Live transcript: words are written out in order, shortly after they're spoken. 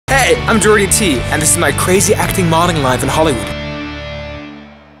Hey, I'm JordyT, and this is my crazy acting modeling life in Hollywood.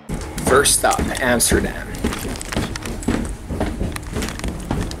 First stop, Amsterdam.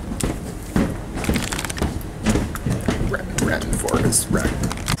 Run, Forrest, run.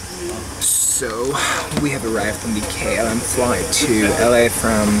 So, we have arrived in the KLM flight to LA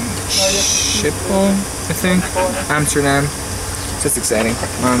from Schiphol, I think, Amsterdam. So it's exciting.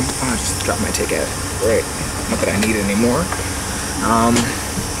 I'll just drop my ticket. Great. Not that I need it anymore.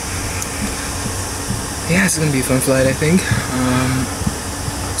 Yeah, it's gonna be a fun flight, I think.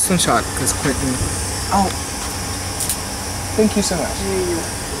 Still in shock because Quentin. Oh, thank you so much.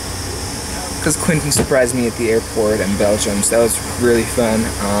 Because Quentin surprised me at the airport in Belgium, so that was really fun.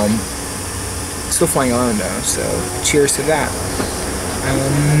 Still flying alone though, so cheers to that.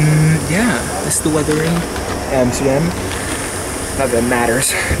 Yeah, this is the weather in Amsterdam. Not that it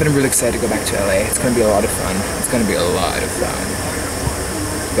matters, but I'm really excited to go back to LA. It's gonna be a lot of fun. It's gonna be a lot of fun.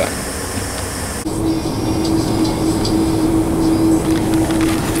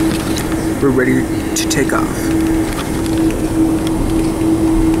 We're ready to take off.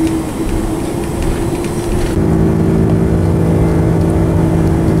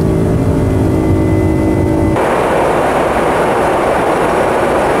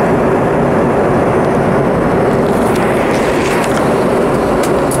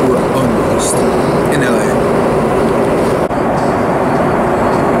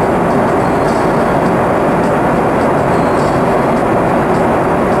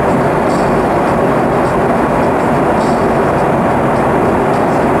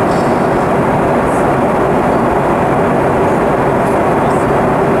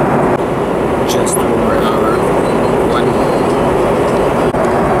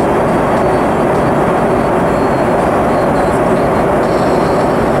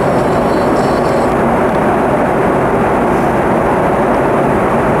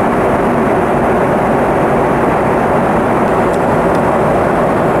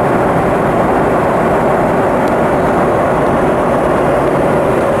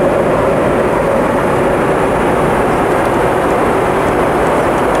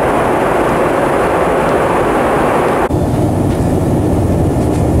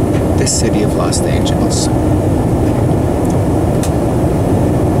 City of Los Angeles.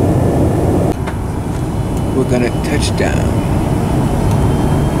 We're gonna touch down.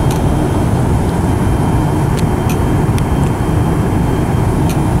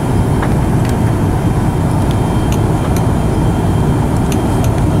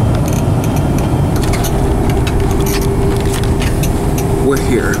 We're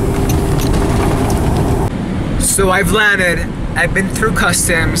here. So I've landed. I've been through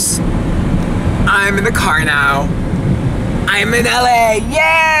customs. I'm in the car now. I'm in LA.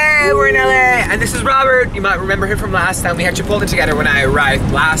 Yay! We're in LA. And this is Robert. You might remember him from last time. We had Chipotle together when I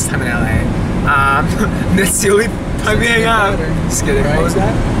arrived last time in LA. That's the only time we hang out. Just kidding. What was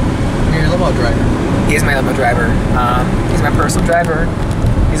that? You're your limo driver. He is my limo driver. He's my personal driver.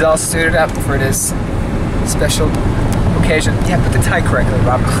 He's all suited up for this special occasion. Yeah, put the tie correctly,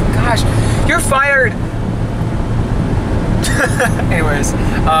 Robert. Oh, gosh, you're fired. Anyways,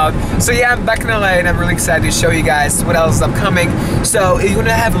 so yeah, I'm back in LA and I'm really excited to show you guys what else is upcoming. So if you want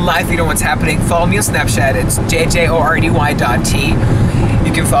to have a life, you know what's happening, follow me on Snapchat. It's JordyT.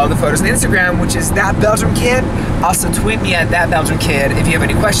 You can follow the photos on Instagram, which is @BelgiumKid. Also tweet me at @BelgiumKid if you have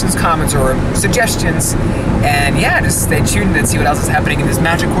any questions, comments, or suggestions. And yeah, just stay tuned and see what else is happening in this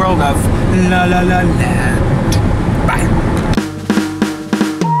magic world of La La La Land.